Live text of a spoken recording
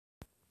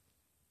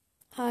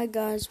Hi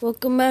guys,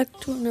 welcome back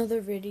to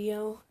another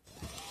video.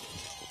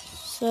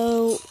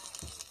 So,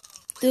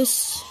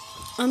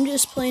 I'm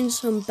just playing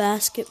some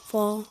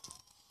basketball.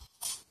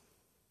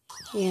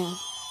 Yeah,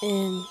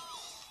 I'm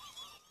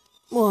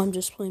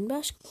just playing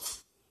basketball.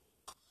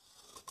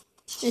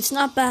 It's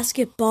not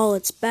basketball,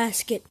 it's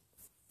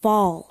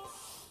basketball,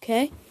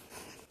 okay?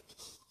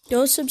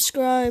 Go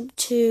subscribe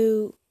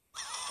to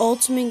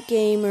Ultimate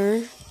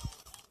Gamer,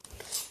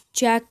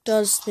 Jack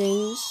Does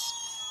Things,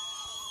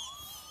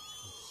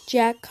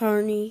 Jack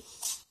Carney,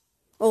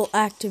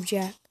 Active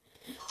Jack,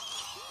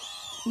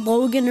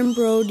 Logan and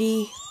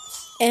Brody,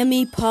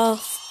 Emmy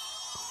Puff,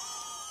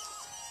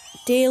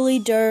 Daily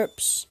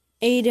Derps,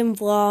 Aiden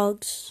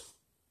Vlogs,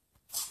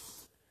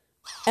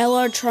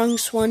 LR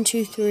Trunks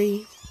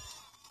 123.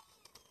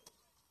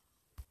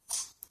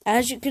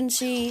 As you can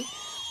see,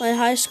 my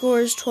high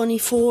score is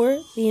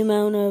 24, the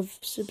amount of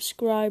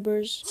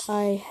subscribers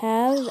I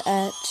have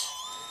at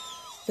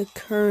the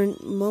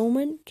current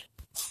moment.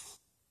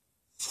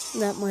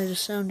 That might have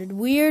sounded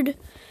weird.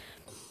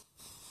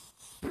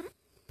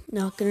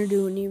 Not gonna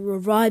do any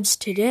revives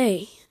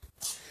today.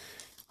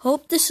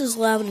 Hope this is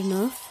loud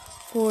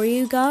enough for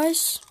you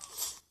guys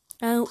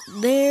out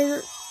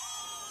there.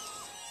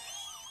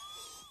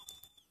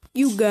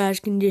 You guys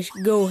can just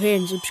go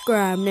ahead and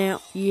subscribe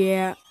now.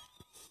 Yeah.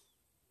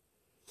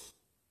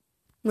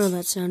 No,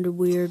 that sounded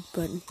weird,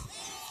 but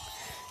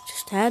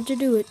just had to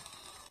do it.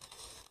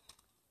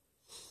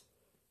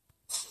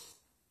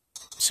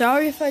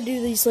 Sorry if I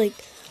do these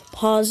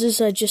pauses.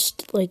 I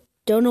just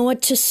don't know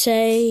what to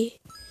say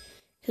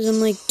because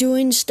I'm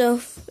doing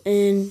stuff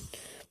and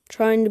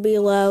trying to be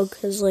loud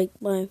because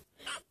my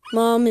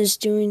mom is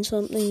doing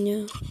something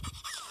now.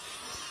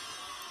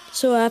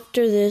 So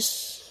after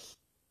this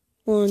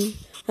one,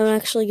 I'm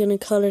actually gonna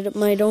cut it. It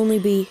might only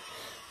be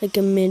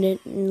a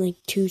minute and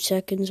 2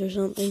 seconds or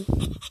something.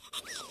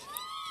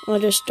 I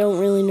just don't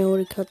really know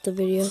where to cut the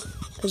video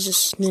because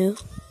it's new.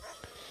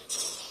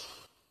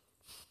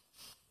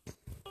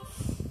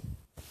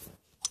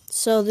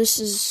 So this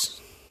is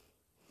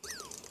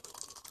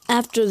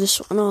after this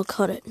one, I'll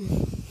cut it.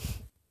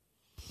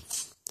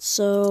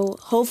 So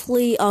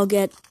hopefully I'll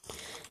get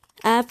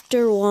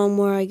after one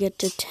where I get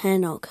to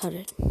 10, I'll cut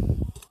it.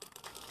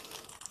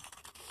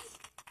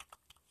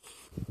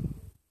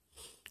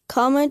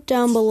 Comment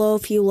down below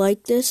if you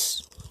like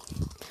this.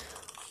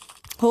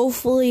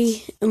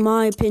 Hopefully, in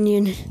my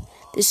opinion,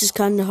 this is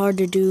kind of hard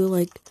to do,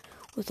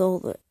 with all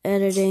the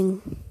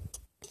editing.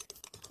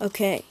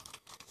 Okay.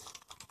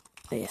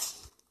 Oh, yeah.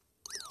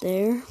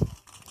 There.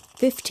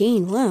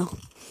 15, wow.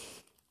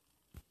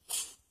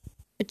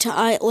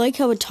 I like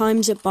how it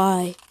times it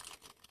by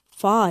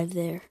 5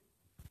 there.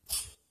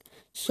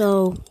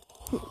 So,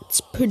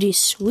 it's pretty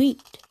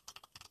sweet.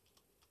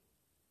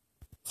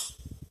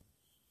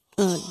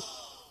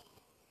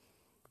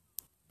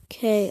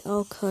 Okay,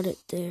 I'll cut it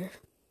there.